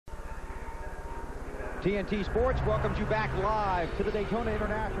TNT Sports welcomes you back live to the Daytona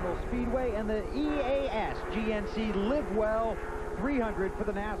International Speedway and the EAS GNC Live Well 300 for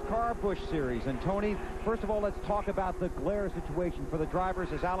the NASCAR Busch Series. And Tony, first of all, let's talk about the glare situation for the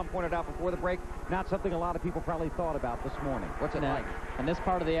drivers. As Alan pointed out before the break, not something a lot of people probably thought about this morning. What's it like? And this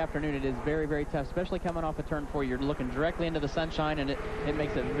part of the afternoon, it is very, very tough, especially coming off a turn 4. You're looking directly into the sunshine, and it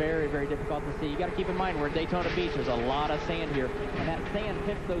makes it very, very difficult to see. You got to keep in mind, we're at Daytona Beach. There's a lot of sand here, and that sand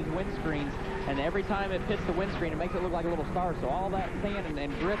hits those windscreens, and every time it hits the windscreen, it makes it look like a little star. So all that sand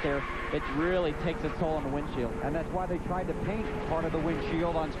and grit there, it really takes its toll on the windshield. And that's why they tried to paint part of the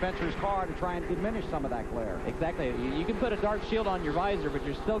windshield on Spencer's car to try and diminish some of that glare. Exactly. You can put a dark shield on your visor, but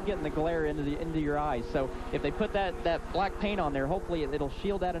you're still getting the glare into your eyes. So if they put that black paint on there, hopefully it'll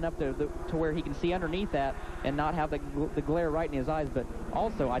shield that enough to where he can see underneath that and not have the glare right in his eyes. But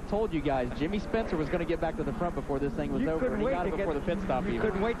also, I told you guys, Jimmy Spencer was going to get back to the front before this thing was over. And he got it before the pit stop. You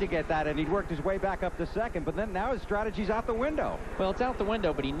couldn't wait to get that, and he'd worked his way back up to second. But then now his strategy's out the window. Well, it's out the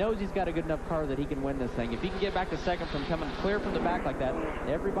window, but he knows he's got a good enough car that he can win this thing. If he can get back to second from coming clear from the back like that,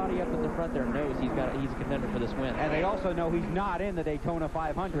 everybody up in the front there knows he's a contender for this win. And they also know he's not in the Daytona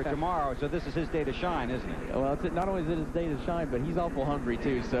 500 tomorrow, so this is his day to shine, isn't it? Well, not only is it his day to shine, but he's awful hungry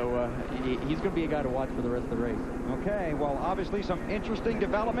too, so he's going to be a guy to watch for the rest of the race. Okay, well, obviously some interesting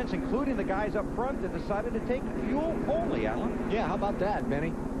developments, including the guys up front that decided to take fuel only, Alan. Yeah, how about that,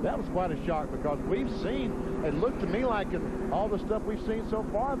 Benny? That was quite a shock, because we've seen, it looked to me like in all the stuff we've seen so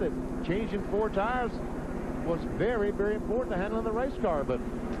far, that changing 4 tires was very, very important to handling the race car, but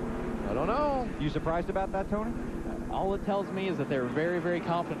I don't know. You surprised about that, Tony? All it tells me is that they're very, very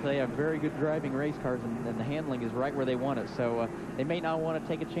confident they have very good driving race cars, and the handling is right where they want it. So they may not want to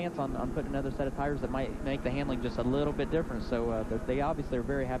take a chance on putting another set of tires that might make the handling just a little bit different. So they obviously are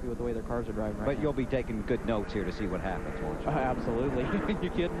very happy with the way their cars are driving right now. But you'll be taking good notes here to see what happens, won't you? Absolutely. You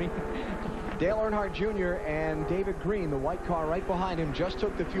kidding me? Dale Earnhardt Jr. and David Green, the white car right behind him, just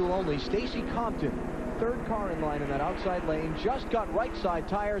took the fuel only. Stacy Compton, 3rd car in line in that outside lane, just got right side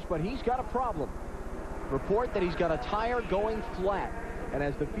tires, but he's got a problem. Report that he's got a tire going flat, and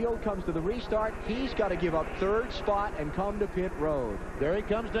as the field comes to the restart, he's got to give up 3rd spot and come to pit road. There he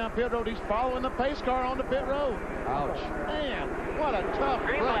comes down pit road. He's following the pace car on the pit road. Ouch. Man, what a tough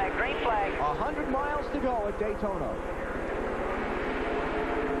green flag, green flag. 100 miles to go at Daytona.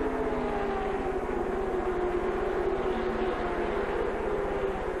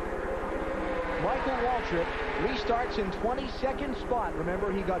 Michael Waltrip restarts in 22nd spot.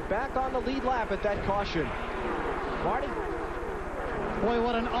 Remember, he got back on the lead lap at that caution. Marty? Boy,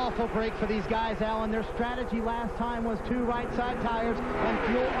 what an awful break for these guys, Alan. Their strategy last time was 2 right-side tires and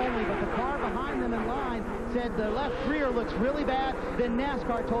fuel only, but the car behind them in line said the left rear looks really bad. Then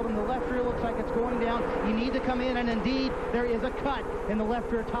NASCAR told him the left rear looks like it's going down. You need to come in, and indeed, there is a cut in the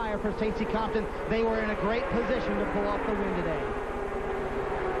left rear tire for Stacy Compton. They were in a great position to pull off the win today.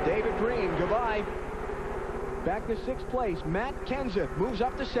 David Green, goodbye. Back to 6th place. Matt Kenseth moves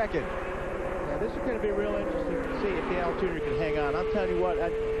up to 2nd. Yeah, this is going to be real interesting to see if Dale Jr. can hang on. I'm telling you what,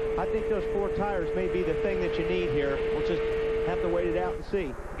 I think those 4 tires may be the thing that you need here. We'll just have to wait it out and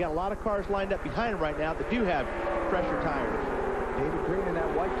see. You got a lot of cars lined up behind him right now that do have fresher tires. David Green in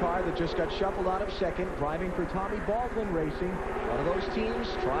that white car that just got shuffled out of 2nd, driving for Tommy Baldwin Racing. One of those teams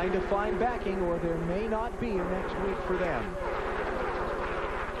trying to find backing, or there may not be a next week for them.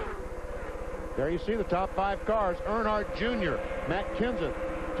 There you see the top 5 cars: Earnhardt Jr., Matt Kenseth,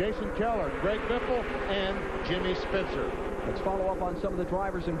 Jason Keller, Greg Biffle, and Jimmy Spencer. Let's follow up on some of the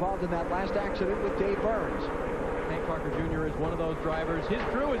drivers involved in that last accident with Dave Burns. Hank Parker Jr. is one of those drivers. His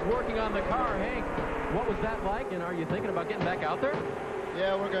crew is working on the car. Hank, what was that like, and are you thinking about getting back out there?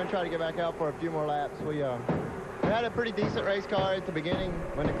 Yeah, we're going to try to get back out for a few more laps. We had a pretty decent race car at the beginning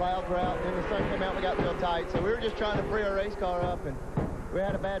when the clouds were out, and then the sun came out and we got real tight. So we were just trying to free our race car up, and we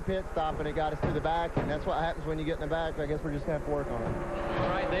had a bad pit stop, and it got us to the back, and that's what happens when you get in the back. I guess we're just going to have to work on it. All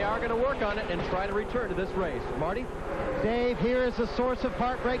right, they are going to work on it and try to return to this race. Marty? Dave, here is the source of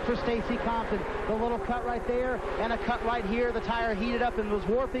heartbreak for Stacy Compton. The little cut right there and a cut right here. The tire heated up and was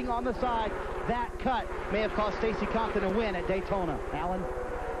warping on the side. That cut may have cost Stacy Compton a win at Daytona. Alan?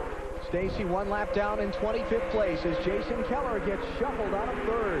 Stacy 1 lap down in 25th place as Jason Keller gets shuffled out of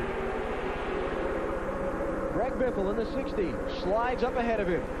 3rd. Greg Biffle in the 60 slides up ahead of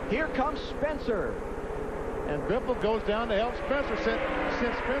him. Here comes Spencer. And Biffle goes down to help Spencer since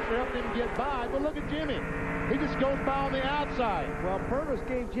Spencer helped him get by. But look at Jimmy. He just goes by on the outside. Well, Purvis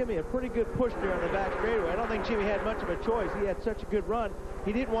gave Jimmy a pretty good push there on the back straightaway. I don't think Jimmy had much of a choice. He had such a good run.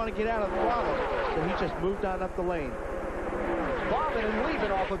 He didn't want to get out of the throttle, so he just moved on up the lane. Bobbing and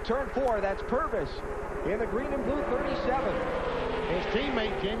leaving off of turn 4. That's Purvis in the green and blue 37. His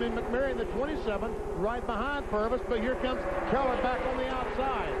teammate, Jamie McMurray, in the 27, right behind Purvis, but here comes Keller back on the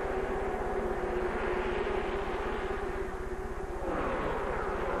outside.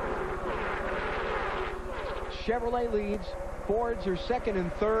 Chevrolet leads. Fords are second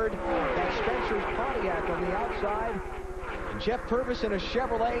and third. That's Spencer's Pontiac on the outside. And Jeff Purvis in a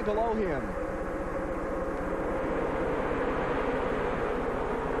Chevrolet below him.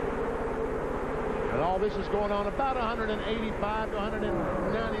 And all this is going on about 185 to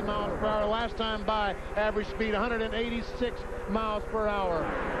 190 miles per hour. Last time by, average speed 186 miles per hour.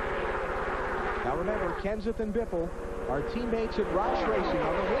 Now remember, Kenseth and Biffle are teammates at Roush Racing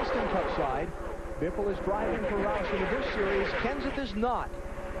on the Winston Cup side. Biffle is driving for Roush in the Busch Series. Kenseth is not.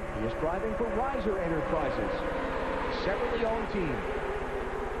 He is driving for Reiser Enterprises, a separately owned team.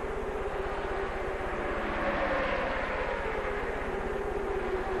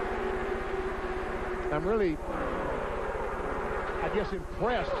 I'm really, I guess,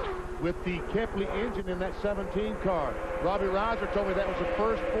 impressed with the Kepley engine in that 17 car. Robbie Reiser told me that was the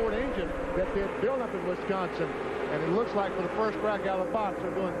first Ford engine that they had built up in Wisconsin. And it looks like for the first crack out of the box,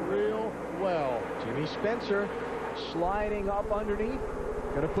 they're doing real well. Jimmy Spencer sliding up underneath.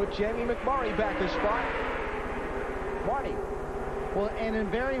 Going to put Jamie McMurray back in spot. Marty. Well, and a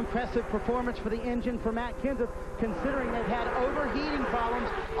very impressive performance for the engine for Matt Kenseth, considering they've had overheating problems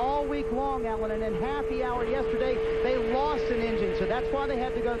all week long, Alan. And in happy hour yesterday, they lost an engine. So that's why they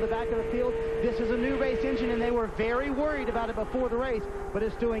had to go to the back of the field. This is a new race engine, and they were very worried about it before the race. But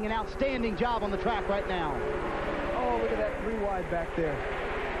it's doing an outstanding job on the track right now. Oh, look at that 3 wide back there.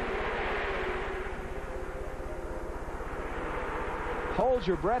 Hold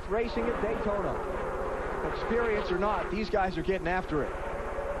your breath racing at Daytona. Experience or not, these guys are getting after it.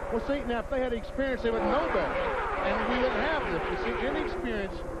 Well, see, now, if they had experience, they would know better. And we wouldn't have this. You see,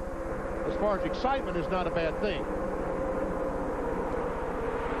 inexperience, as far as excitement, is not a bad thing.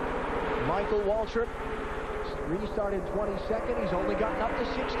 Michael Waltrip restarted 22nd. He's only gotten up to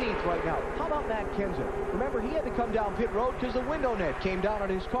 16th right now. How about Matt Kenseth? Remember, he had to come down pit road because the window net came down on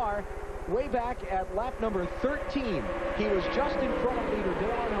his car way back at lap number 13. He was just in front of leader Dale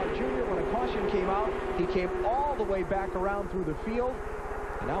Earnhardt Jr. when a caution came out. He came all the way back around through the field,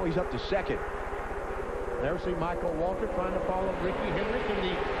 and now he's up to second. There we see Michael Waltrip trying to follow Ricky Hendrick in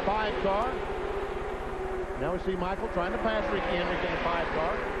the 5 car. Now we see Michael trying to pass Ricky Hendrick in the 5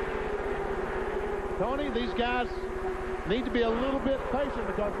 car. Tony, these guys need to be a little bit patient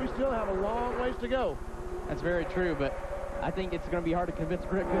because we still have a long ways to go. That's very true, but I think it's going to be hard to convince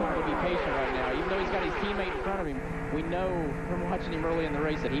Greg Cooper to be patient right now. Even though he's got his teammate in front of him, we know from watching him early in the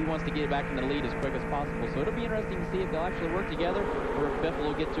race that he wants to get back in the lead as quick as possible. So it'll be interesting to see if they'll actually work together or if Biffle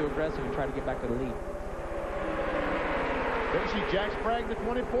will get too aggressive and try to get back to the lead. Then see Jack Sprague, the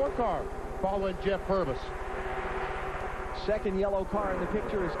 24 car, following Jeff Purvis. Second yellow car in the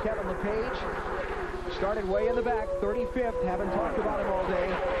picture is Kevin LePage. Started way in the back, 35th. Haven't talked about him all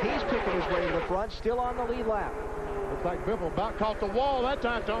day. He's picking his way to the front, still on the lead lap. Looks like Biffle about caught the wall that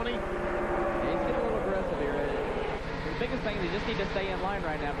time, Tony. Yeah, he's getting a little aggressive here. The biggest thing is they just need to stay in line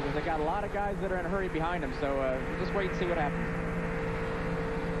right now because they've got a lot of guys that are in a hurry behind them. So just wait and see what happens.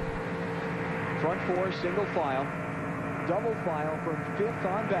 Front 4, single file. Double file from 5th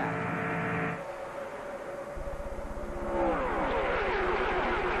on back.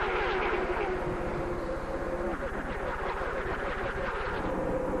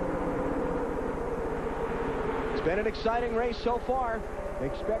 It's been an exciting race so far.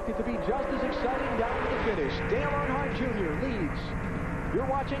 Expect it to be just as exciting down to the finish. Dale Earnhardt Jr. leads. You're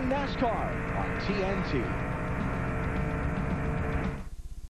watching NASCAR on TNT.